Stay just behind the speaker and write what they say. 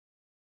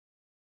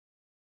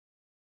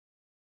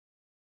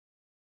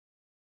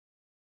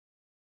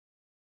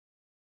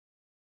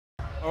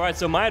All right,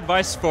 so my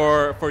advice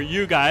for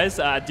you guys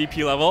at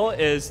DP level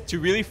is to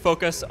really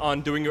focus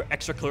on doing your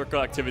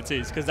extracurricular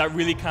activities because that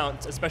really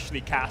counts,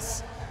 especially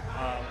CAS.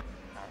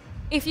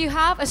 If you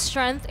have a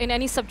strength in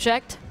any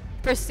subject,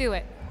 pursue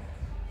it.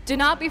 Do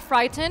not be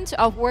frightened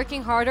of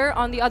working harder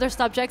on the other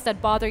subjects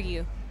that bother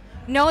you.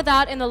 Know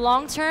that in the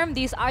long term,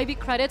 these IB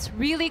credits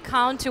really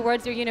count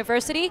towards your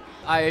university.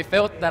 I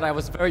felt that I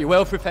was very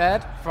well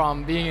prepared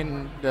from being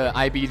in the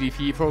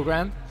IBDP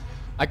program.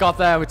 I got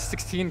there with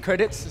 16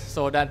 credits,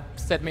 so that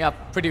set me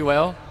up pretty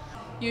well.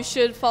 You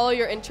should follow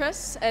your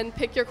interests and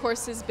pick your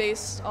courses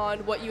based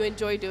on what you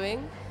enjoy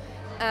doing.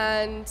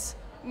 And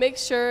make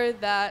sure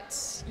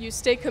that you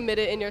stay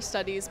committed in your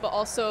studies, but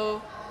also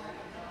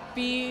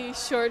be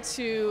sure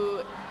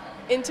to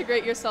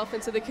integrate yourself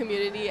into the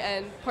community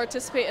and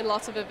participate in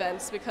lots of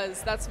events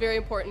because that's very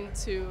important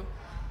to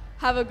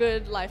have a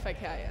good life at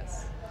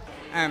KIS.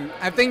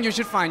 I think you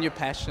should find your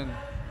passion.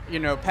 You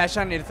know,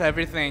 passion is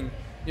everything.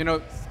 You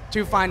know,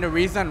 to find a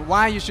reason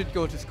why you should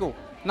go to school.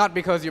 Not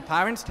because your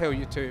parents tell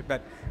you to,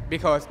 but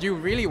because you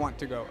really want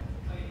to go.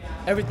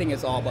 Everything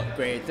is all about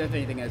grades,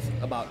 everything is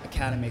about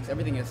academics,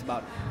 everything is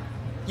about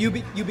you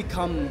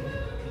become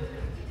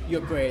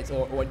your grades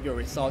or what your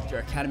results,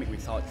 your academic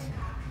results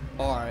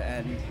are,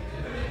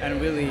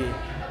 and really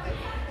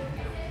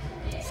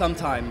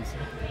sometimes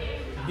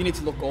you need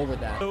to look over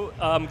that. So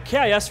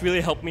KIS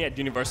really helped me at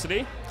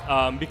university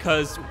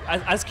because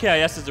as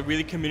KIS is a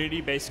really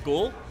community-based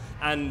school,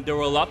 and there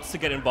were lots to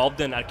get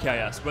involved in at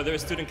KIS, whether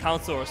it's student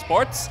council or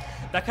sports.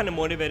 That kind of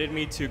motivated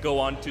me to go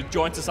on to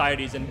join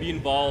societies and be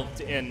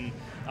involved in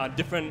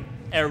different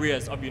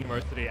areas of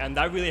university, and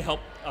that really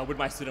helped with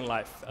my student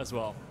life as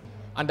well.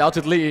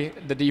 Undoubtedly,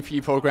 the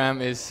DP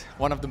program is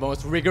one of the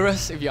most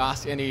rigorous. If you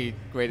ask any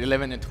grade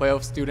 11 and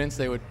 12 students,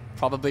 they would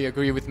probably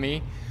agree with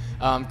me.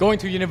 Going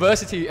to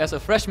university as a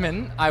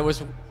freshman, I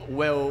was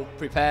well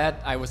prepared.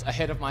 I was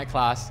ahead of my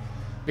class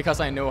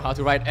because I know how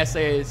to write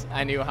essays,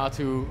 I knew how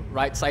to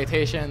write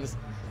citations,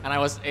 and I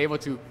was able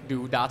to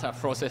do data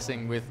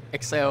processing with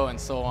Excel and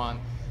so on.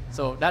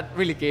 So that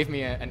really gave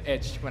me an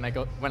edge when I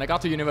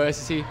got to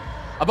university.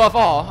 Above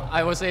all,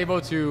 I was able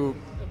to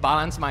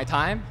balance my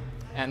time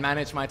and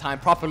manage my time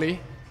properly,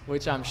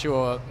 which I'm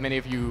sure many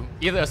of you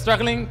either are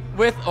struggling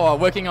with or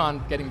working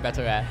on getting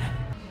better at.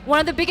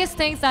 One of the biggest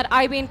things that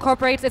IB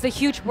incorporates is a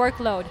huge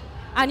workload.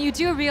 And you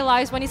do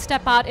realize when you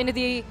step out into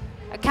the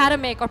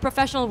academic or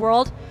professional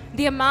world,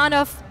 the amount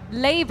of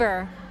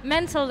labor,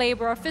 mental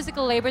labor or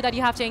physical labor that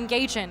you have to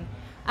engage in.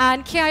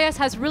 And KIS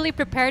has really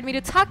prepared me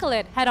to tackle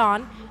it head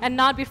on and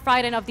not be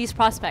frightened of these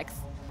prospects.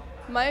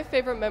 My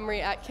favorite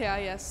memory at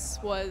KIS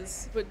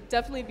would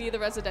definitely be the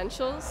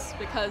residentials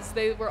because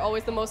they were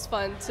always the most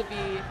fun to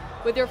be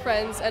with your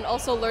friends and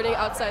also learning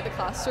outside the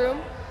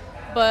classroom.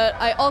 But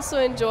I also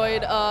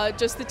enjoyed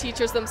just the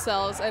teachers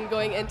themselves and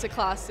going into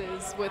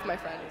classes with my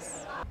friends.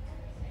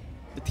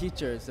 The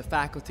teachers, the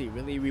faculty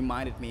really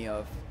reminded me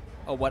of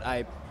what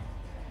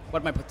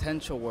my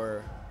potential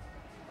were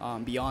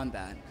beyond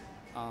that,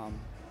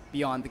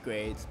 beyond the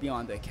grades,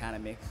 beyond the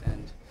academics,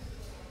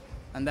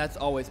 and that's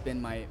always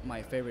been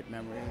my favorite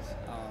memories.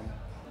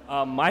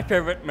 My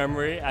favorite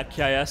memory at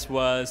KIS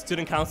was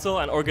student council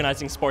and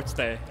organizing sports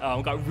day.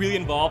 Got really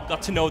involved,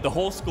 got to know the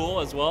whole school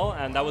as well,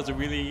 and that was a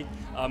really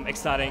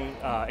exciting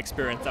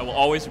experience I will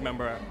always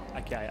remember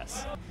at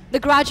KIS. The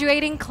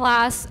graduating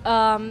class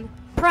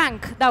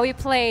prank that we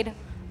played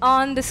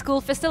on the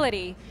school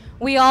facility.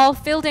 We all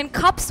filled in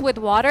cups with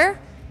water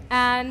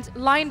and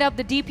lined up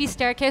the DP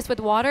staircase with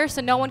water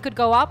so no one could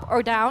go up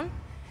or down.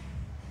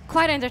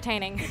 Quite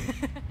entertaining.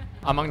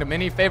 Among the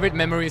many favorite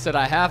memories that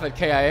I have at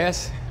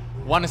KIS,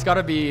 one has got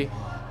to be,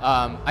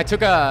 I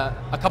took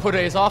a couple of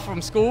days off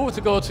from school to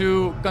go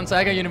to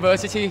Gonzaga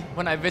University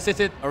when I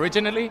visited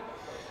originally,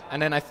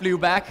 and then I flew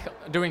back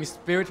during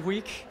Spirit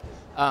Week.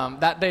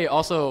 That day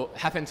also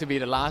happened to be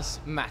the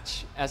last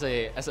match as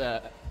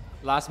a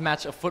last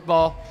match of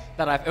football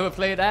that I've ever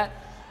played at.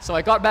 So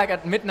I got back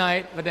at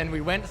midnight, but then we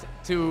went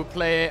to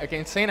play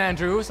against St.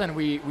 Andrews and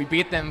we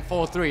beat them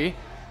 4-3,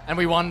 and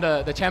we won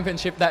the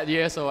championship that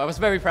year, so I was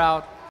very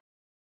proud.